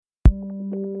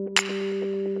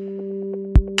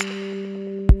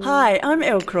Hi, I'm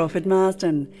Elle Crawford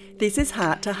Marsden. This is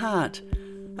Heart to Heart,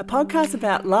 a podcast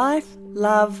about life,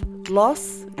 love,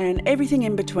 loss, and everything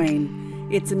in between.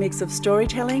 It's a mix of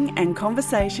storytelling and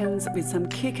conversations with some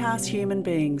kick-ass human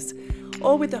beings,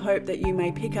 all with the hope that you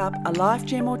may pick up a life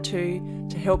gem or two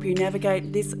to help you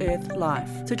navigate this earth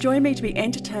life. So join me to be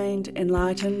entertained,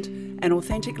 enlightened, and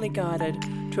authentically guided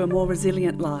to a more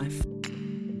resilient life.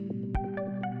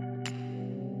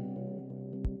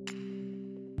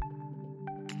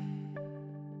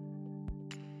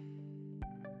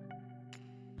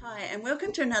 Hi, and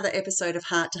welcome to another episode of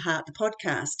Heart to Heart, the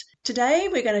podcast. Today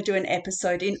we're going to do an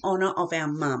episode in honour of our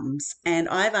mums, and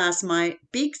I've asked my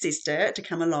big sister to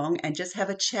come along and just have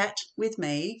a chat with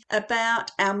me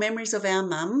about our memories of our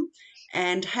mum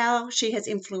and how she has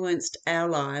influenced our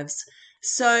lives.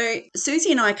 So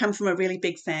Susie and I come from a really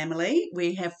big family.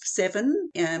 We have 7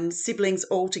 siblings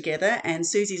all together, and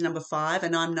Susie's number 5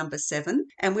 and I'm number 7,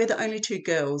 and we're the only 2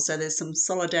 girls, so there's some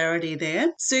solidarity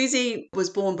there. Susie was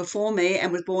born before me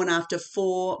and was born after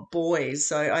 4 boys,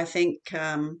 so I think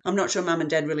I'm not sure Mum and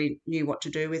Dad really knew what to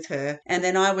do with her. And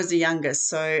then I was the youngest,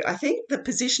 so I think the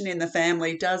position in the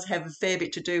family does have a fair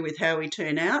bit to do with how we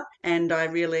turn out, and I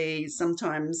really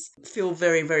sometimes feel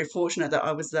very, very fortunate that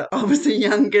I was the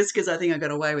youngest, because I think I got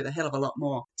away with a hell of a lot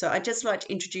more. So I'd just like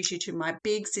to introduce you to my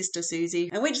big sister Susie,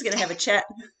 and we're just going to have a chat.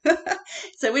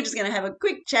 So we're just going to have a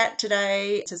quick chat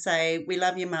today to say we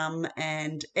love you, Mum,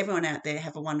 and everyone out there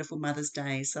have a wonderful Mother's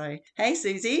Day. So hey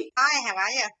Susie. Hi, how are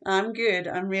you? I'm good.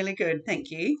 I'm really good. Thank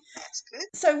you. That's good.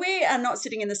 So we are not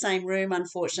sitting in the same room,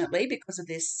 unfortunately, because of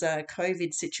this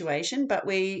COVID situation, but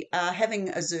we are having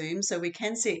a Zoom, so we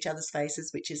can see each other's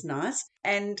faces, which is nice.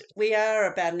 And we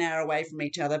are about an hour away from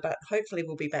each other, but hopefully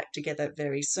we'll be back together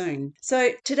very soon.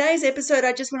 So today's episode,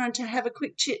 I just wanted to have a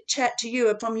quick chat to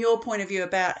you from your point of view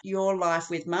about your life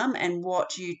with Mum and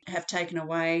what you have taken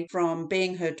away from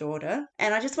being her daughter.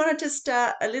 And I just wanted to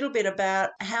start a little bit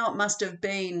about how it must have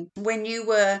been when you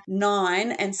were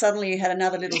 9 and suddenly you had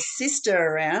another little sister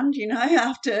around,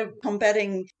 after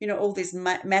combating, all this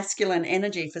masculine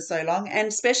energy for so long, and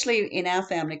especially in our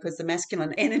family because the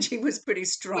masculine energy was pretty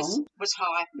strong. Was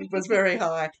high. It was very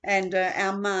high. And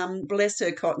our mum, bless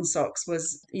her cotton socks,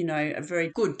 was, a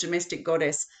very good domestic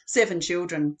goddess, 7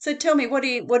 children. So tell me, what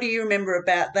do you remember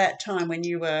about that time when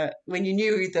you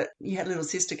knew that you had a little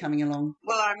sister coming along?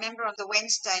 Well, I remember on the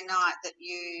Wednesday night that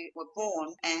you were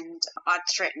born, and I'd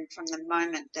threatened from the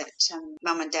moment that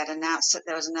Mum and Dad announced that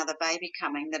there was another baby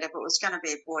coming, that if it was going to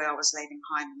be a boy, I was leaving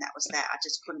home, and that was that. I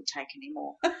just couldn't take any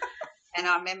more. And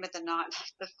I remember the night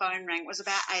the phone rang. It was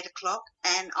about 8 o'clock,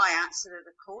 and I answered it,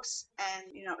 of course. And,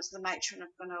 it was the matron of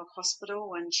Glenelg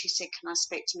Hospital, and she said, "Can I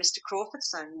speak to Mr. Crawford?"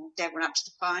 So Dad went up to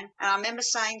the phone. And I remember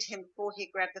saying to him before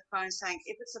he grabbed the phone, saying,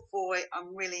 "If it's a boy,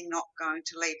 I'm really not going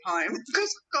to leave home,"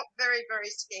 because I got very, very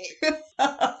scared.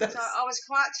 So I was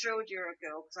quite thrilled you were a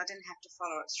girl, because I didn't have to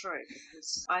follow it through,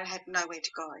 because I had nowhere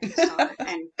to go. So,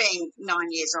 and being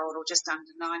 9 years old, or just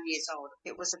under 9 years old,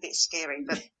 it was a bit scary.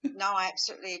 But no, I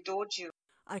absolutely adored you.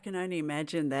 I can only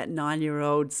imagine that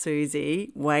 9-year-old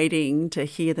Susie waiting to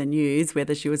hear the news,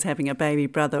 whether she was having a baby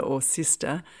brother or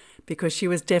sister, because she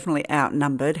was definitely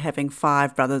outnumbered, having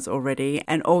 5 brothers already,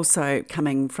 and also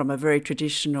coming from a very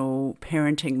traditional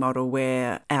parenting model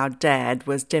where our dad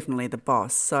was definitely the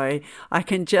boss. So I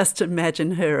can just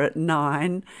imagine her at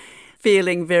 9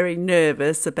 feeling very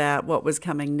nervous about what was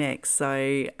coming next.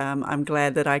 So I'm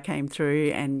glad that I came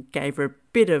through and gave her a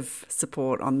bit of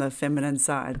support on the feminine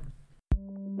side.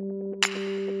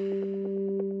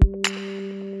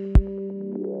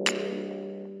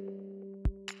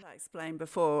 Explained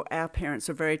before, our parents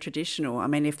were very traditional. I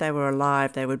mean, if they were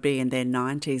alive, they would be in their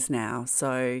 90s now.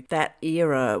 So that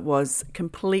era was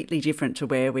completely different to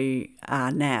where we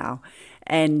are now.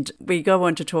 And we go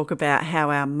on to talk about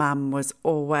how our mum was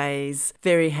always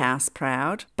very house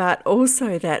proud, but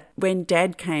also that when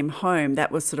Dad came home,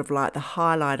 that was sort of like the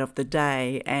highlight of the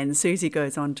day. And Susie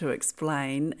goes on to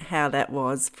explain how that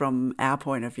was from our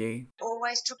point of view.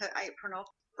 Always took her apron off,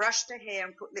 brushed her hair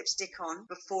and put lipstick on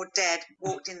before Dad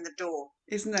walked in the door.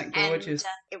 Isn't that gorgeous?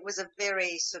 And it was a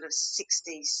very sort of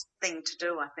 60s thing to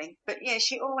do, I think. But yeah,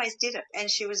 she always did it, and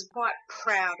she was quite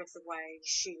proud of the way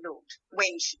she looked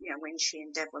when she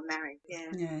and Dad were married.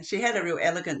 Yeah, she had a real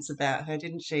elegance about her,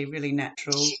 didn't she? Really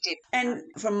natural. She did. And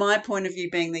from my point of view,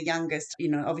 being the youngest,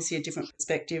 obviously a different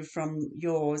perspective from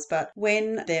yours, but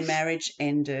when their marriage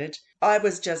ended, I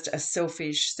was just a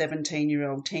selfish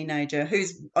 17-year-old teenager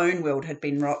whose own world had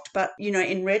been rocked. But,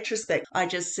 in retrospect, I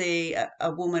just see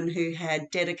a woman who had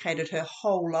dedicated her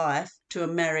whole life to a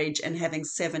marriage and having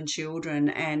 7 children.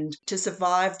 And to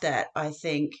survive that, I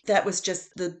think that was just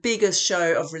the biggest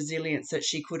show of resilience that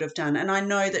she could have done. And I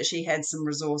know that she had some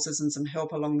resources and some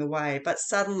help along the way, but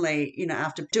suddenly,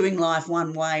 after doing life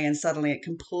one way and suddenly it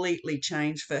completely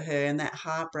changed for her, and that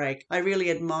heartbreak, I really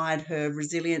admired her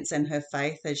resilience and her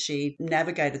faith as she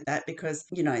navigated that, because,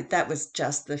 that was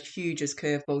just the hugest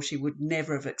curveball she would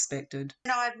never have expected.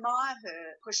 And I admire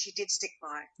her because she did stick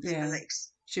by her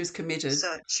beliefs. She was committed.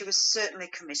 So she was certainly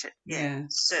committed. Yeah,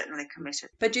 certainly committed.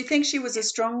 But do you think she was a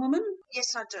strong woman?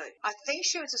 Yes, I do. I think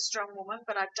she was a strong woman,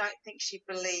 but I don't think she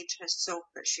believed herself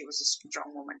that she was a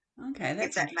strong woman. Okay,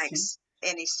 that's if that makes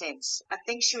any sense. I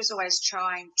think she was always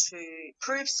trying to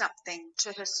prove something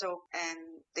to herself and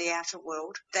the outer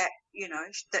world that,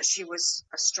 that she was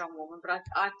a strong woman. But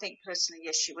I think personally,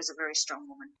 yes, she was a very strong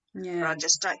woman. Yeah. But I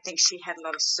just don't think she had a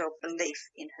lot of self-belief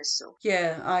in herself.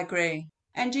 Yeah, I agree.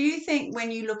 And do you think when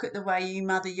you look at the way you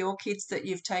mother your kids that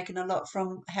you've taken a lot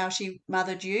from how she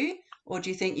mothered you? Or do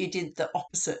you think you did the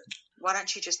opposite? Why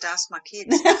don't you just ask my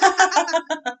kids?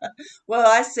 Well,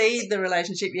 I see the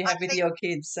relationship you have with your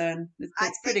kids, so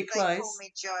it's pretty close. They call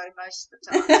me Jo most of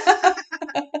the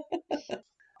time.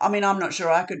 I mean, I'm not sure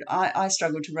I could. I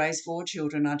struggled to raise 4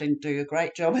 children. I didn't do a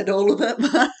great job at all of it,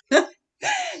 but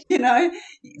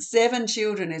 7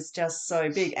 children is just so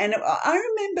big. And I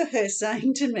remember her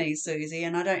saying to me, Susie,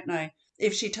 and I don't know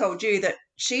if she told you, that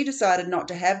she decided not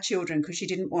to have children because she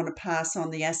didn't want to pass on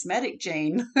the asthmatic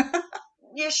gene.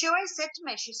 Yeah, she always said to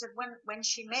me, she said when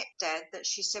she met Dad, that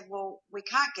she said, well, we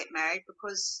can't get married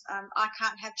because I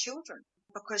can't have children,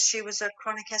 because she was a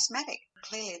chronic asthmatic.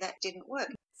 Clearly that didn't work.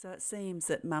 So it seems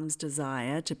that Mum's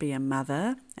desire to be a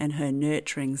mother and her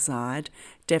nurturing side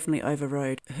definitely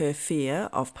overrode her fear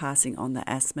of passing on the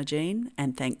asthma gene,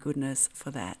 and thank goodness for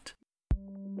that.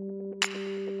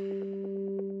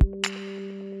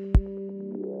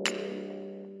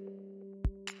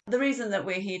 The reason that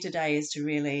we're here today is to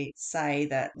really say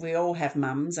that we all have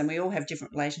mums and we all have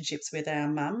different relationships with our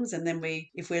mums, and then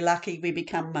if we're lucky, we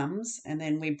become mums, and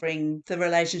then we bring the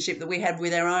relationship that we had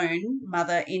with our own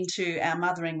mother into our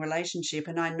mothering relationship.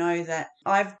 And I know that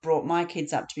I've brought my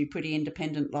kids up to be pretty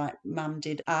independent like Mum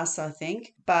did us, I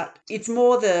think, but it's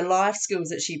more the life skills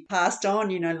that she passed on,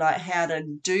 like how to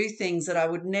do things that I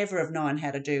would never have known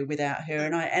how to do without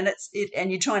her. And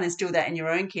you try and instill that in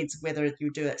your own kids, whether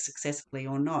you do it successfully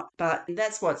or not. But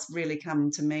that's what's really come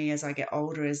to me as I get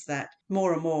older, is that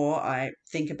more and more I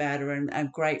think about her and I'm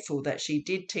grateful that she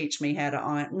did teach me how to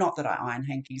iron. Not that I iron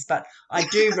hankies, but I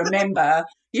do remember,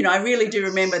 I really do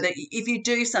remember that if you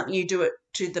do something, you do it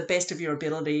to the best of your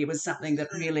ability. It was something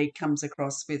that really comes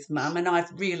across with Mum, and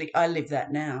I live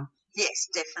that now. Yes,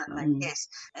 definitely, yes.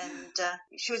 And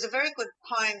she was a very good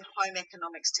home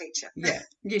economics teacher.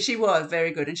 Yeah, she was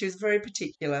very good, and she was very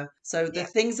particular. So the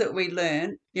things that we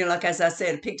learned, like as I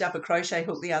said, I picked up a crochet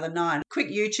hook the other night, quick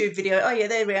YouTube video, oh yeah,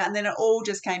 there we are, and then it all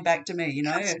just came back to me,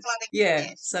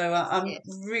 So I'm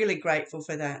really grateful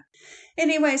for that.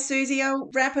 Anyway, Susie,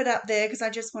 I'll wrap it up there because I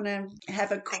just want to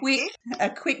have a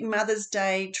quick Mother's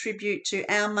Day tribute to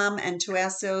our mum and to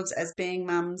ourselves as being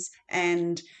mums.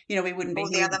 And, we wouldn't be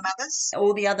here.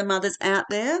 All the other mothers out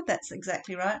there. That's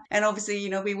exactly right. And obviously,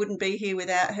 we wouldn't be here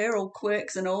without her, all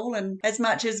quirks and all. And as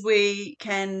much as we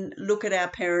can look at our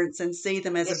parents and see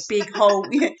them as a big whole,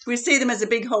 we see them as a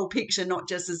big whole picture, not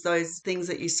just as those things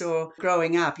that you saw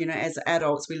growing up. As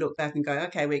adults, we look back and go,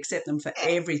 okay, we accept them for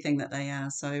everything that they are.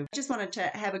 So I just wanted to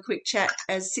have a quick chat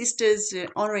as sisters,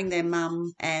 honouring their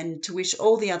mum, and to wish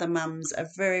all the other mums a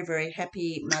very, very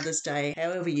happy Mother's Day,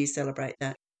 however you celebrate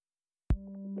that.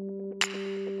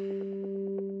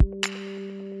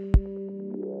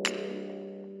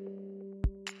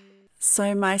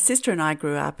 So my sister and I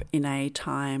grew up in a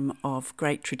time of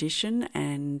great tradition,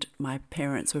 and my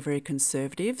parents were very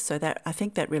conservative. So that I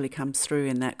think that really comes through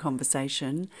in that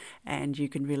conversation, and you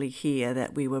can really hear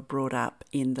that we were brought up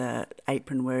in the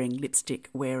apron wearing, lipstick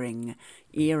wearing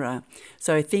era.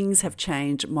 So things have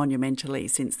changed monumentally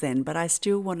since then, but I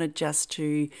still wanted just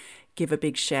to give a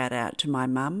big shout out to my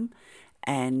mum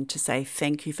and to say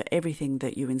thank you for everything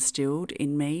that you instilled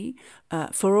in me,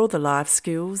 for all the life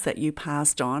skills that you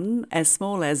passed on, as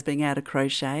small as being able to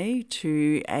crochet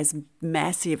to as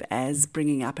massive as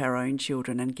bringing up our own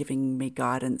children and giving me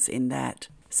guidance in that.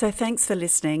 So thanks for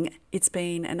listening. It's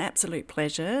been an absolute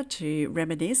pleasure to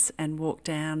reminisce and walk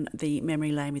down the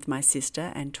memory lane with my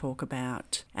sister and talk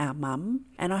about our mum.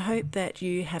 And I hope that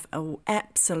you have an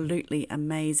absolutely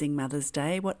amazing Mother's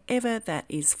Day, whatever that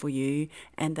is for you,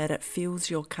 and that it fills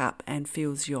your cup and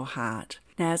fills your heart.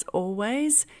 Now, as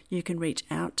always, you can reach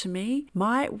out to me.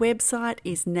 My website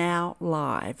is now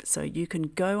live, so you can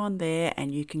go on there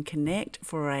and you can connect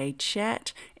for a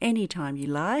chat anytime you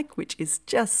like, which is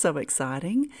just so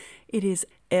exciting. It is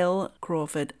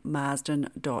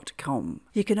lcrawfordmarsden.com.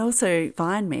 You can also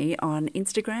find me on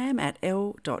Instagram at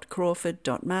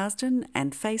l.crawford.marsden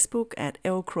and Facebook at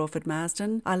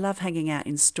lcrawfordmarsden. I love hanging out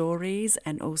in stories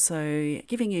and also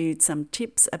giving you some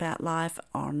tips about life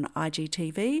on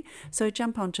IGTV, so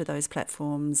jump onto those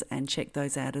platforms and check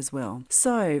those out as well.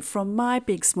 So from my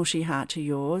big smushy heart to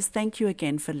yours, thank you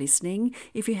again for listening.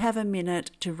 If you have a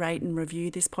minute to rate and review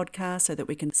this podcast so that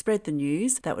we can spread the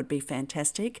news, that would be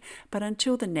fantastic. But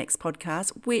until the next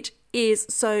podcast, which is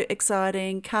so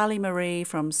exciting, Carly Marie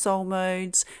from Soul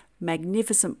Modes,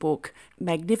 magnificent book,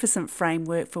 magnificent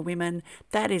framework for women,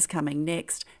 that is coming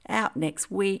next, out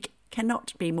next week.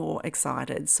 Cannot be more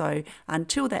excited. So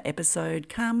until that episode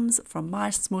comes, from my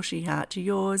smushy heart to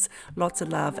yours, lots of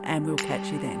love, and we'll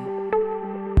catch you then.